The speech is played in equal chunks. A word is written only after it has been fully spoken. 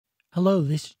Hello,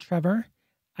 this is Trevor.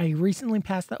 I recently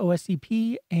passed the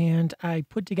OSCP and I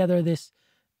put together this,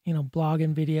 blog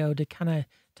and video to kind of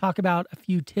talk about a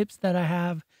few tips that I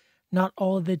have. Not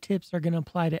all of the tips are going to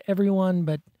apply to everyone,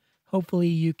 but hopefully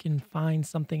you can find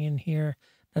something in here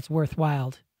that's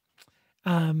worthwhile.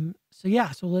 So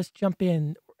let's jump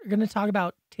in. We're going to talk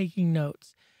about taking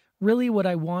notes. Really, what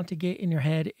I want to get in your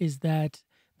head is that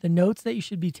the notes that you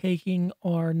should be taking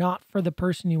are not for the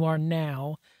person you are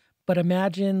now, but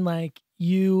imagine like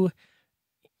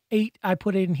I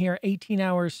put it in here, 18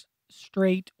 hours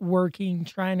straight working,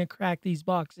 trying to crack these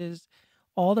boxes,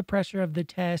 all the pressure of the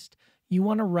test. You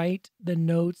want to write the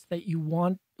notes that you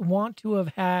want to have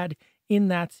had in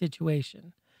that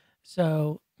situation.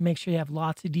 So make sure you have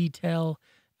lots of detail,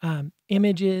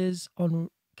 images on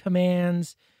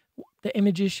commands. The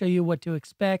images show you what to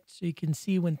expect so you can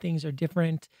see when things are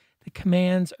different. The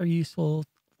commands are useful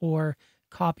for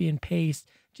copy and paste.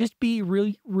 Just be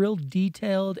real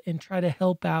detailed and try to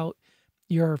help out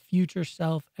your future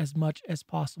self as much as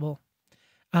possible.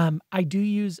 I do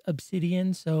use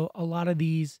Obsidian, so a lot of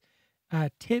these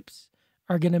tips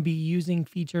are going to be using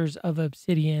features of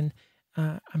Obsidian.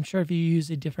 I'm sure if you use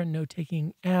a different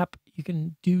note-taking app, you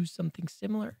can do something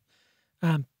similar,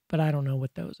 but I don't know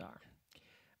what those are.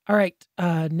 All right,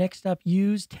 next up,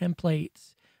 use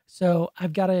templates. So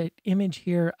I've got an image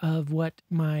here of what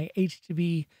my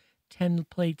HTTP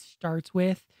template starts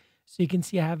with. So you can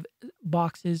see I have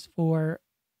boxes for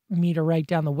me to write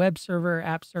down the web server,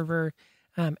 app server,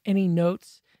 any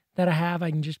notes that I have,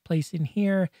 I can just place in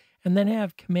here. And then I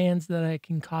have commands that I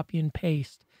can copy and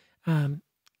paste.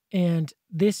 And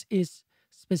this is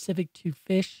specific to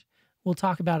fish. We'll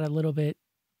talk about a little bit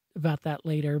about that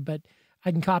later, but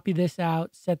I can copy this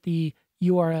out, set the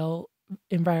URL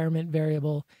environment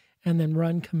variable, and then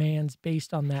run commands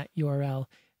based on that URL.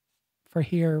 For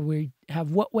here, we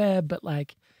have what web, but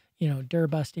dir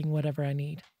busting, whatever I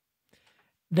need.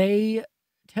 Templates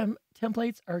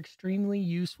are extremely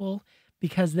useful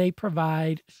because they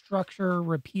provide structure,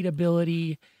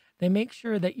 repeatability. They make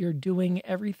sure that you're doing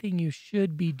everything you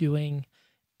should be doing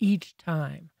each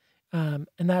time. And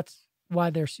that's why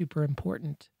they're super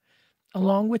important.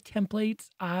 Along with templates,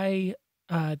 I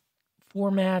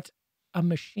format a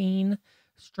machine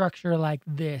structure like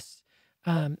this.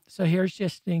 So here's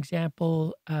just an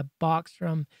example box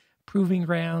from Proving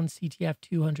Grounds CTF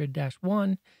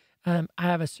 200-1. I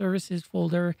have a services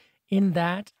folder. In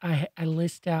that, I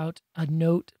list out a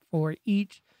note for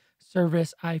each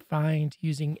service I find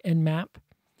using Nmap.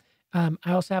 I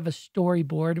also have a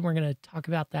storyboard, and we're going to talk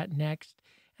about that next.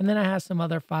 And then I have some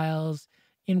other files,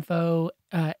 info,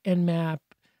 Nmap,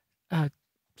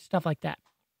 stuff like that.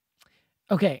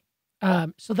 Okay,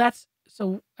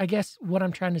 so I guess what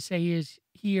I'm trying to say is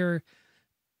here,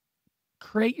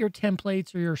 create your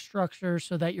templates or your structure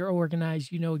so that you're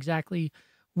organized. You know exactly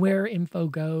where info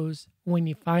goes when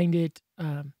you find it,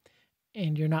 and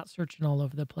you're not searching all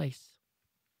over the place.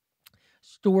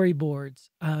 Storyboards.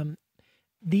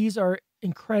 These are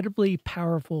incredibly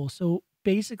powerful. So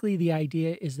basically the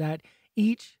idea is that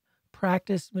each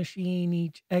practice machine,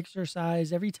 each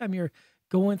exercise, every time you're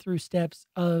going through steps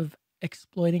of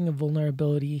exploiting a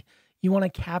vulnerability, you want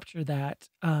to capture that.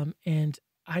 And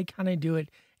I kind of do it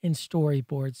in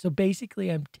storyboards. So basically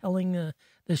I'm telling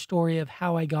the story of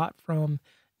how I got from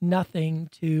nothing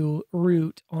to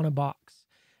root on a box.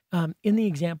 In the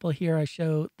example here, I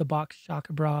show the box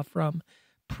Shaka Bra from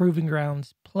Proving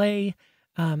Grounds Play.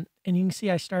 And you can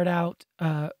see I start out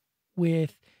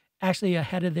with, actually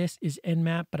ahead of this is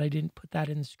Nmap, but I didn't put that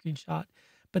in the screenshot.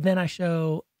 But then I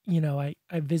show, I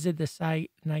visit the site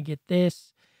and I get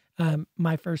this.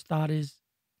 My first thought is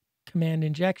command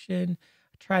injection.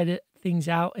 I tried things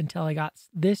out until I got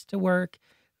this to work.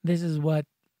 This is what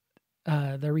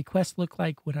the request looked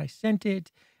like when I sent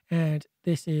it. And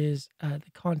this is the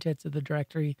contents of the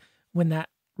directory when that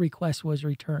request was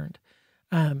returned.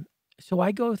 So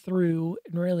I go through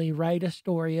and really write a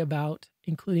story about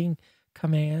including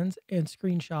commands and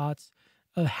screenshots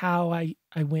of how I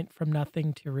went from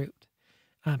nothing to root.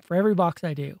 For every box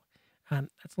I do.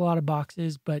 That's a lot of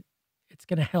boxes, but it's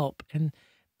going to help. And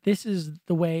this is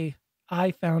the way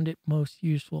I found it most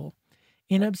useful.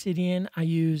 In Obsidian, I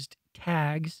used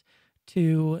tags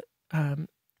to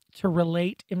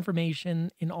relate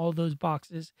information in all those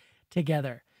boxes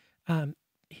together.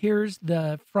 Here's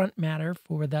the front matter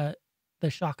for the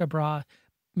Shaka Bra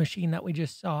machine that we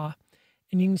just saw.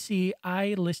 And you can see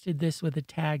I listed this with the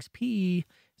tags PE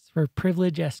for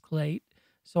privilege escalate.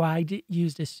 So I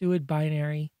used a SUID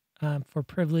binary for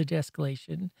privilege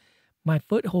escalation. My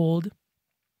foothold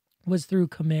was through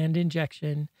command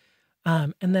injection.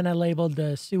 And then I labeled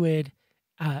the SUID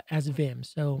as Vim.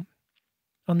 So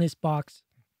on this box,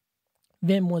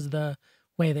 vim was the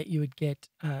way that you would get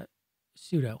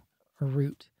sudo or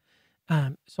root.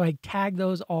 So I tag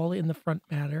those all in the front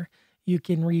matter. You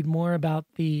can read more about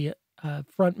the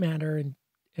front matter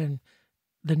and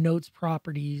the notes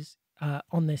properties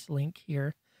on this link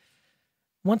here.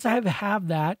 Once I have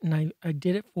that, and I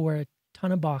did it for a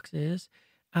ton of boxes,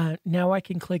 now I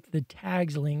can click the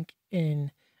tags link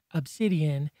in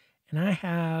Obsidian, and I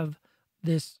have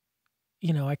this,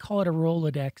 I call it a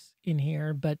Rolodex in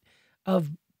here, but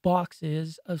of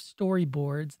boxes of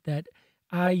storyboards that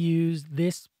I use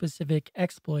this specific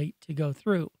exploit to go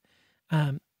through.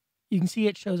 You can see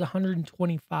it shows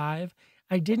 125.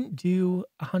 I didn't do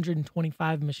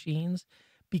 125 machines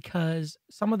because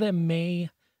some of them may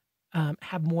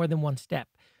have more than one step.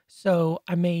 So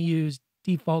I may use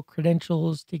default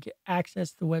credentials to get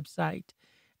access to the website.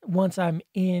 Once I'm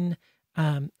in,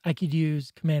 I could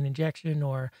use command injection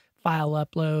or file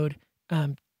upload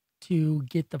to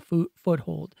get the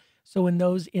foothold. So in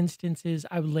those instances,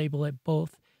 I would label it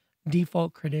both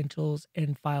default credentials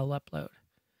and file upload.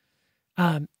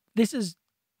 This is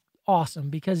awesome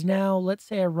because now let's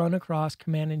say I run across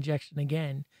command injection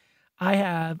again.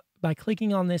 By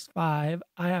clicking on this 5,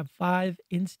 I have 5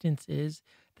 instances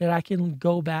that I can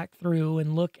go back through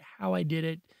and look how I did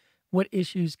it, what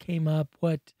issues came up,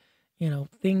 what,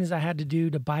 things I had to do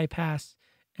to bypass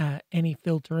any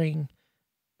filtering,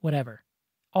 whatever.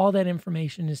 All that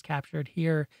information is captured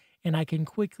here, and I can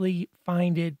quickly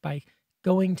find it by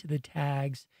going to the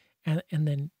tags and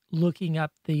then looking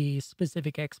up the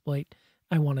specific exploit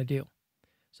I want to do.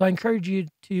 So I encourage you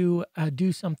to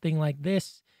do something like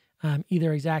this,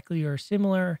 either exactly or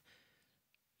similar.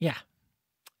 Yeah.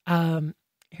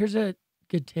 Here's a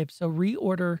good tip. So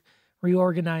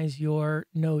reorganize your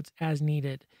notes as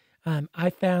needed. I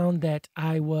found that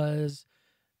I was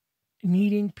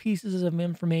needing pieces of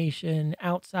information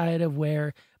outside of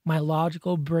where my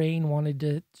logical brain wanted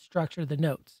to structure the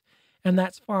notes. And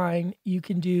that's fine. You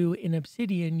can do in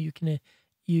Obsidian, you can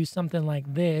use something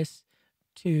like this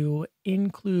to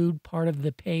include part of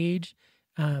the page,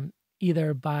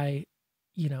 either by,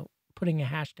 putting a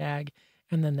hashtag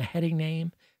and then the heading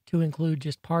name to include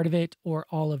just part of it or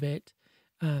all of it,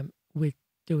 with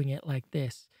doing it like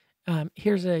this.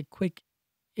 Here's a quick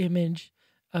image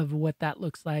of what that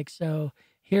looks like. So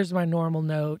here's my normal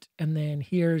note, and then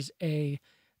here's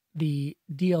the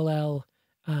DLL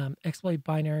exploit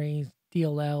binaries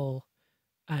DLL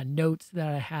notes that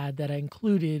I had that I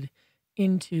included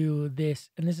into this,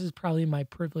 and this is probably my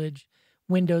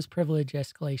Windows privilege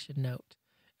escalation note.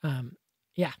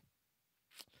 Yeah.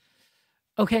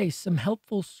 Okay, some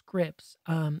helpful scripts.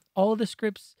 All of the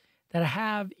scripts that I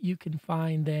have, you can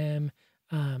find them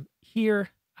here.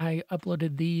 I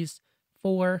uploaded these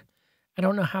 4. I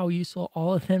don't know how useful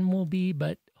all of them will be,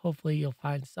 but hopefully you'll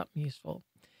find something useful.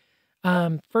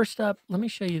 First up, let me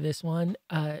show you this one.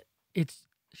 It's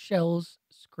shells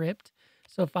script.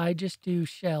 So if I just do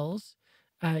shells,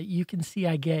 you can see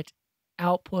I get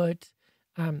output,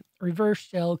 reverse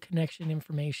shell connection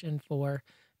information for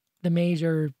the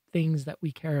major things that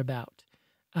we care about.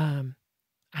 I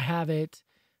have it,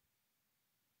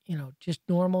 just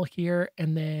normal here,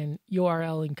 and then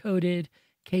URL encoded in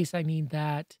case I need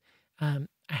that. I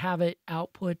have it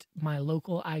output my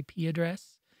local IP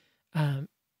address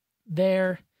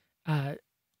there,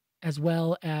 as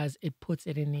well as it puts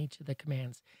it in each of the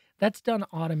commands. That's done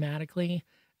automatically.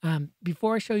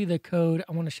 Before I show you the code,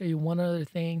 I want to show you one other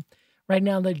thing. Right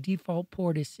now, the default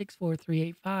port is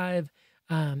 64385.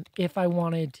 If I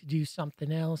wanted to do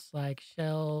something else like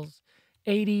shells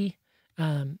 80,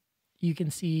 you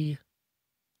can see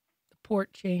the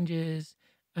port changes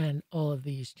and all of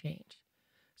these change.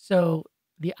 So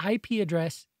the IP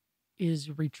address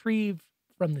is retrieved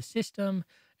from the system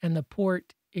and the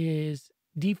port is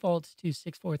defaults to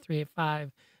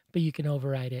 64385, but you can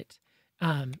override it.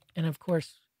 And of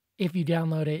course, if you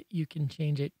download it, you can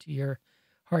change it to your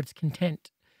heart's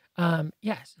content.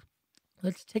 Yes,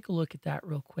 let's take a look at that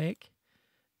real quick.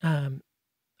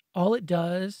 All it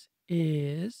does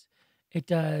is it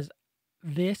does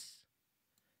this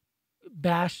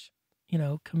bash,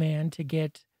 command to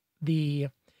get the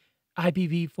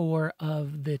IPv4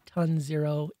 of the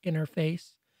ton0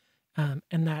 interface.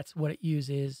 And that's what it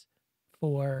uses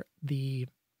for the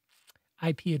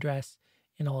IP address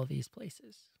in all of these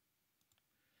places.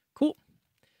 Cool.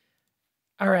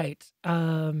 All right.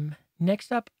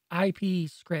 Next up, IP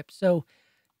script. So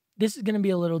this is going to be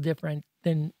a little different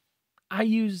than I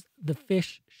use the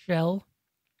fish shell.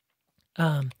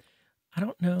 I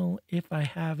don't know if I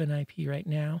have an IP right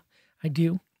now. I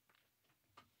do.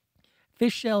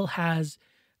 Fish shell has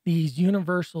these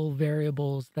universal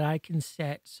variables that I can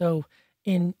set. So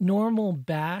in normal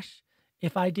bash,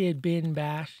 if I did bin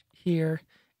bash here,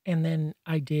 and then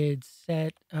I did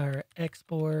set or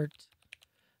export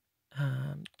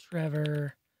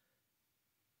Trevor,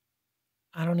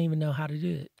 I don't even know how to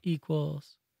do it,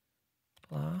 equals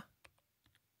blah.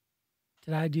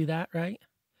 Did I do that right?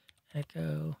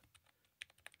 Echo.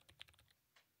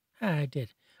 I did.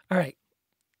 All right.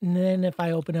 And then if I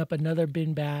open up another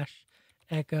bin bash,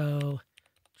 echo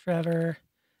Trevor,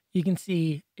 you can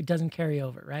see it doesn't carry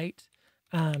over, right?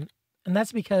 And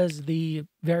that's because the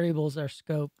variables are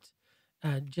scoped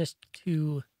just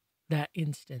to that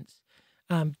instance.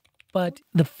 But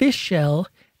the fish shell,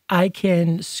 I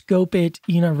can scope it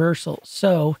universal.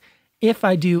 So if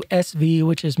I do SV,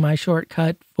 which is my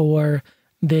shortcut for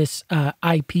this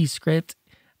IP script,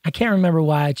 I can't remember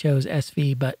why I chose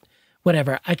SV, but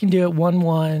whatever. I can do it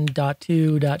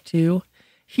 11.2.2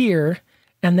 here.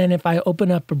 And then if I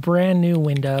open up a brand new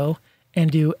window and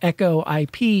do echo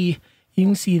IP, you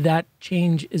can see that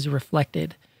change is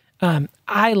reflected.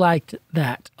 I liked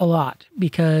that a lot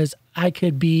because I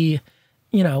could be,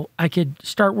 I could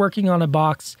start working on a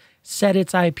box, set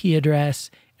its IP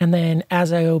address, and then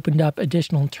as I opened up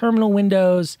additional terminal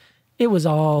windows, it was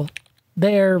all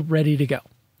there, ready to go.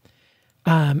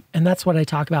 And that's what I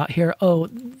talk about here. Oh,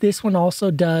 this one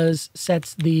also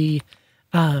sets the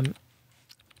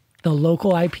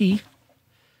local IP. You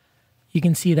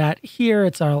can see that here.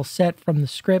 It's all set from the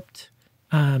script.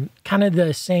 Kind of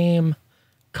the same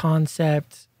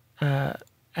concept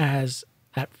as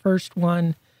that first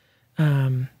one.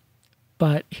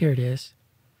 But here it is.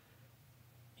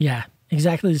 Yeah,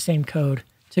 exactly the same code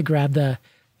to grab the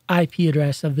IP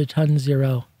address of the ton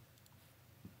 0.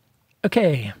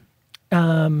 Okay.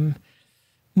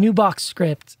 New box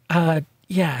script.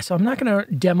 Yeah, so I'm not going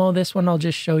to demo this one. I'll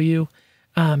just show you.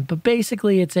 But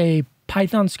basically it's a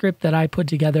Python script that I put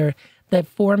together that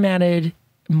formatted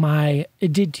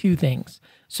it did two things.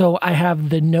 So I have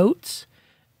the notes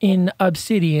in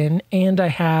Obsidian and I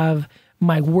have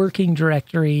my working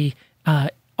directory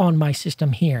on my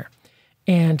system here.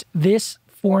 And this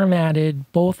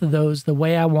formatted both of those the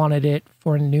way I wanted it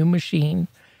for a new machine.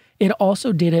 It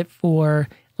also did it for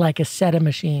like a set of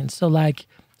machines. So like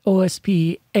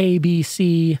OSP, A, B,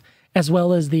 C, as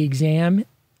well as the exam.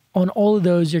 On all of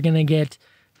those, you're going to get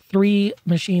 3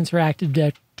 machines for Active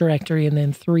Directory and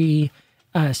then 3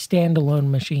 standalone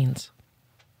machines.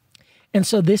 And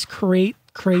so this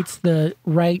creates the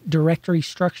right directory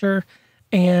structure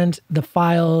and the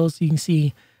files. You can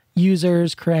see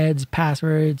users, creds,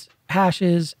 passwords,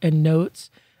 hashes, and notes.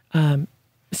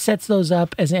 Sets those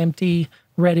up as empty,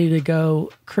 ready to go,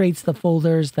 creates the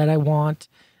folders that I want.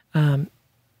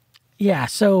 Yeah,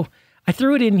 so I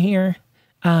threw it in here.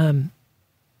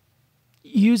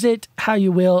 Use it how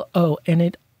you will. Oh,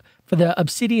 and for the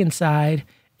Obsidian side,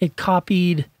 it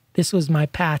copied, this was my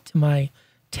path to my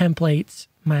templates,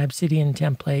 my Obsidian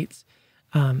templates.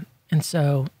 And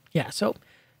so, yeah, so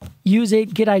use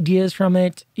it, get ideas from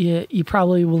it. You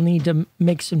probably will need to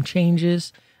make some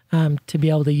changes to be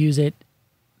able to use it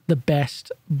the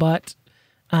best, but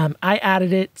I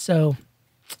added it, so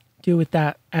do with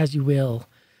that as you will.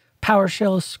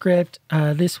 PowerShell script,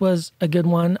 this was a good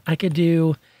one. I could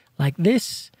do like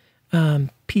this,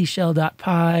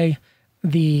 pshell.py,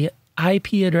 the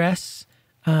IP address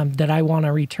that I want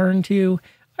to return to.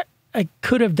 I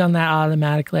could have done that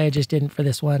automatically. I just didn't for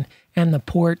this one. And the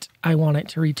port I want it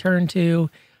to return to,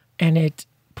 and it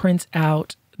prints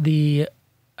out the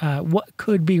what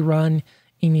could be run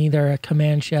in either a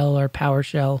command shell or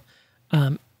PowerShell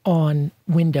on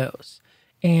Windows.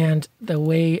 And the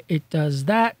way it does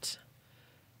that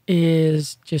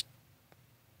is just,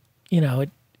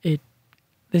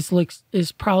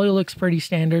 this probably looks pretty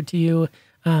standard to you.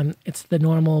 It's the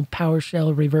normal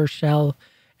PowerShell, reverse shell,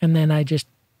 and then I just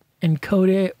encode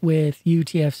it with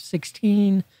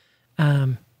UTF-16,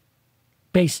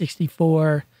 base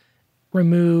 64,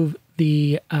 remove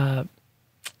the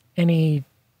any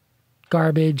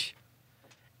garbage,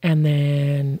 and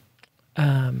then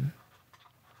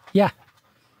yeah,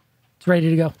 it's ready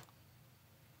to go.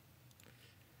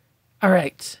 All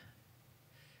right.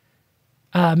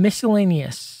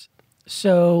 Miscellaneous.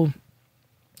 So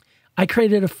I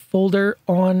created a folder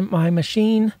on my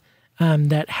machine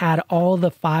that had all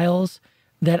the files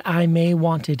that I may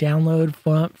want to download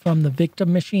from the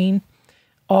victim machine,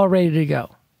 all ready to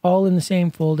go, all in the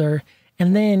same folder.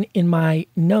 And then in my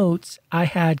notes, I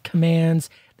had commands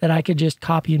that I could just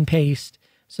copy and paste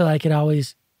so I could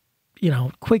always,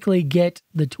 quickly get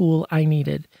the tool I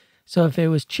needed. So if it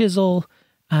was chisel,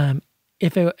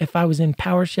 if I was in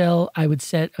PowerShell, I would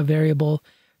set a variable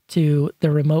to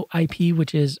the remote IP,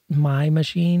 which is my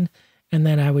machine. And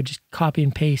then I would just copy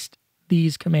and paste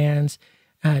these commands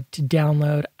to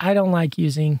download. I don't like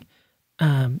using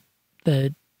the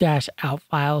 -out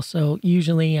file. So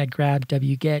usually I grab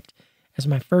wget as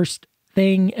my first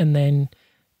thing and then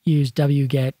use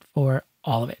wget for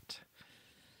all of it.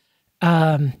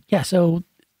 Yeah, so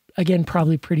again,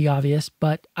 probably pretty obvious,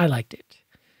 but I liked it.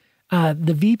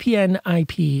 The VPN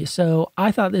IP. So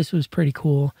I thought this was pretty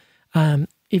cool.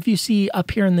 If you see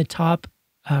up here in the top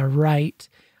right,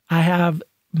 I have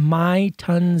my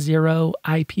ton0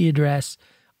 IP address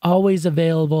always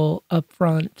available up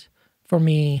front for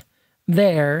me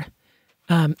there.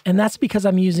 And that's because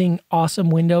I'm using Awesome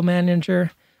Window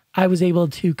Manager. I was able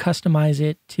to customize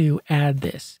it to add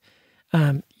this.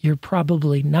 You're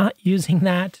probably not using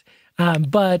that,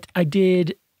 but I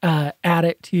did add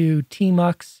it to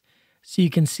tmux, so you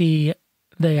can see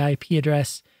the IP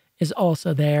address is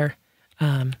also there.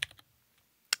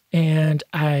 And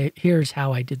here's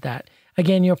how I did that.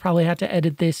 Again, you'll probably have to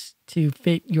edit this to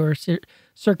fit your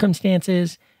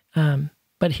circumstances,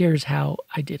 but here's how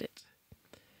I did it.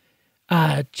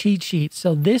 Cheat sheet.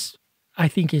 So this, I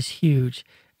think, is huge.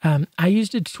 I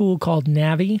used a tool called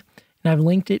Navi, and I've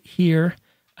linked it here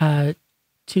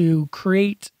to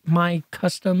create my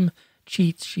custom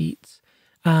cheat sheets.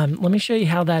 Let me show you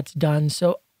how that's done.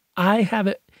 So I have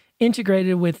it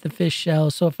integrated with the fish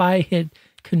shell. So if I hit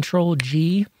Control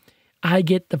G, I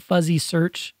get the fuzzy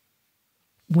search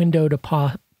window to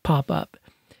pop up.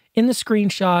 In the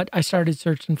screenshot, I started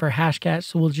searching for Hashcat,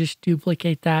 so we'll just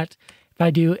duplicate that. If I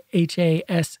do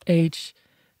HASHC,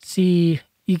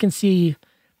 you can see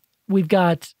we've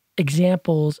got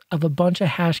examples of a bunch of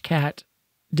Hashcat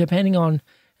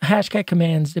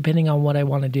commands depending on what I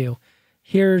want to do.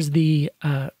 Here's the,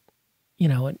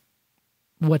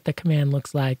 what the command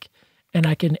looks like. And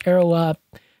I can arrow up,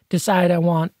 decide I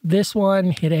want this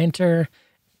one, hit enter.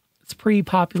 It's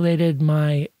pre-populated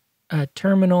my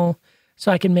terminal,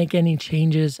 so I can make any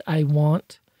changes I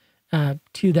want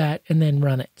to that and then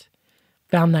run it.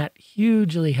 Found that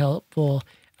hugely helpful.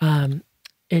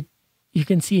 You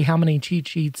can see how many cheat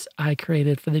sheets I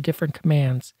created for the different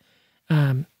commands.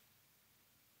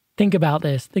 Think about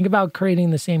this. Think about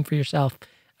creating the same for yourself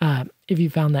if you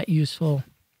found that useful.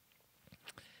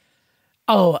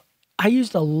 Oh, I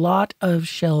used a lot of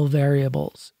shell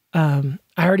variables. I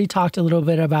already talked a little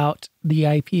bit about the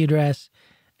IP address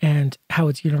and how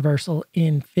it's universal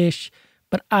in fish,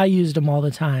 but I used them all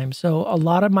the time. So a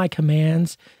lot of my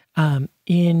commands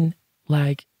in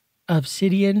like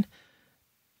Obsidian,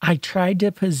 I tried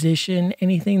to position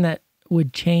anything that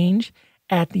would change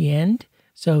at the end.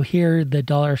 So here, the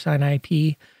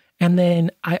 $IP. And then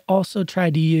I also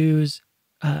tried to use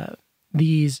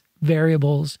these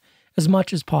variables as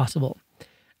much as possible.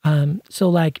 So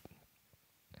like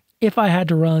if I had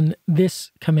to run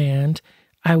this command,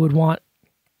 I would want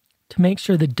to make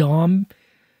sure the DOM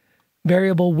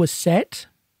variable was set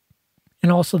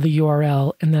and also the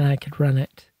URL, and then I could run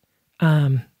it.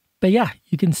 But yeah,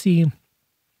 you can see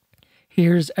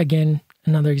here's again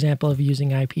another example of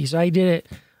using IP. So I did it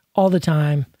all the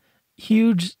time.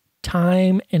 Huge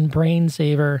time and brain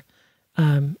saver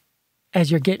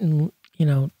as you're getting,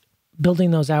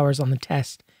 building those hours on the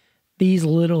test. These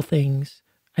little things,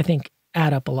 I think,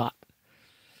 add up a lot.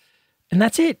 And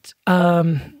that's it.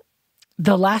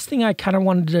 The last thing I kind of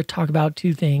wanted to talk about,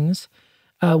 two things.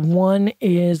 One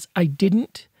is I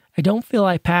don't feel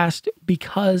I passed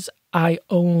because I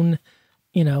own,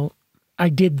 I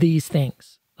did these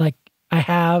things. Like I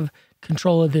have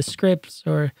control of the scripts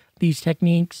or these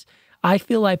techniques. I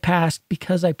feel I passed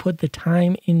because I put the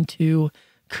time into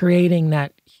creating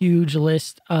that huge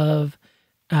list of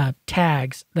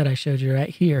tags that I showed you right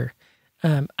here.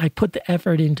 I put the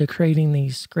effort into creating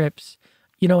these scripts.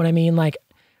 You know what I mean? Like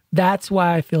that's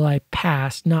why I feel I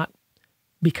passed, not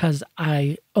because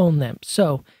I own them.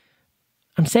 So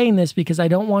I'm saying this because I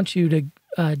don't want you to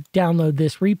download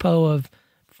this repo of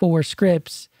 4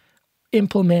 scripts,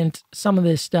 implement some of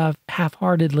this stuff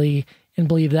half-heartedly, and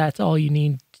believe that's all you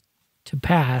need to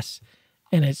pass.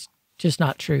 And it's just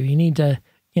not true. You need to,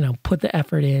 put the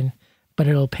effort in, but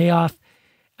it'll pay off.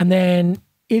 And then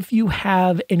if you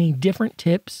have any different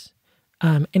tips,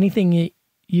 anything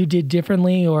you did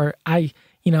differently or I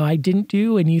didn't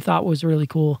do and you thought was really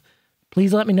cool,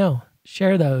 please let me know.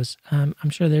 Share those. I'm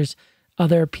sure there's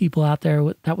other people out there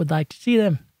that would like to see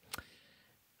them.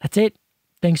 That's it.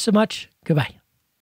 Thanks so much. Goodbye.